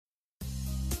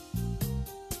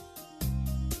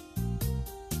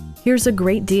Here's a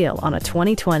great deal on a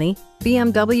 2020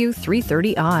 BMW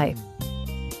 330i.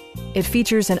 It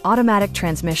features an automatic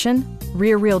transmission,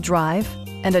 rear-wheel drive,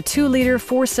 and a 2-liter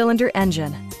 4-cylinder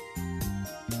engine.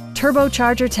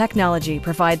 Turbocharger technology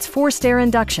provides forced air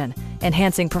induction,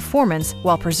 enhancing performance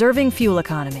while preserving fuel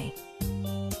economy.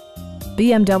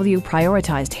 BMW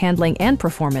prioritized handling and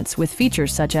performance with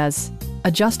features such as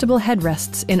adjustable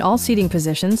headrests in all seating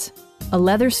positions, a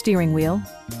leather steering wheel,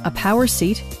 a power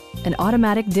seat, an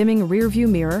automatic dimming rear-view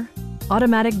mirror,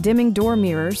 automatic dimming door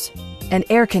mirrors, and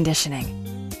air conditioning.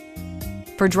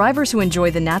 For drivers who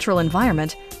enjoy the natural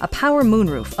environment, a power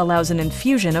moonroof allows an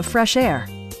infusion of fresh air.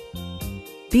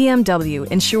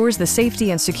 BMW ensures the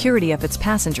safety and security of its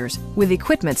passengers with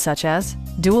equipment such as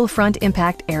dual front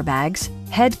impact airbags,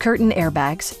 head curtain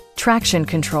airbags, traction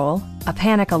control, a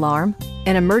panic alarm,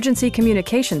 an emergency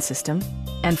communication system,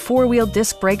 and 4-wheel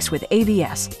disc brakes with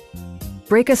ABS.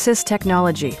 Brake Assist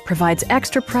technology provides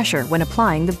extra pressure when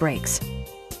applying the brakes.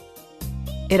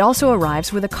 It also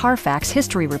arrives with a Carfax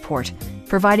history report,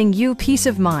 providing you peace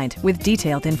of mind with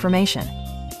detailed information.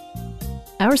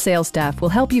 Our sales staff will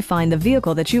help you find the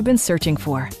vehicle that you've been searching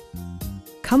for.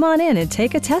 Come on in and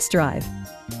take a test drive.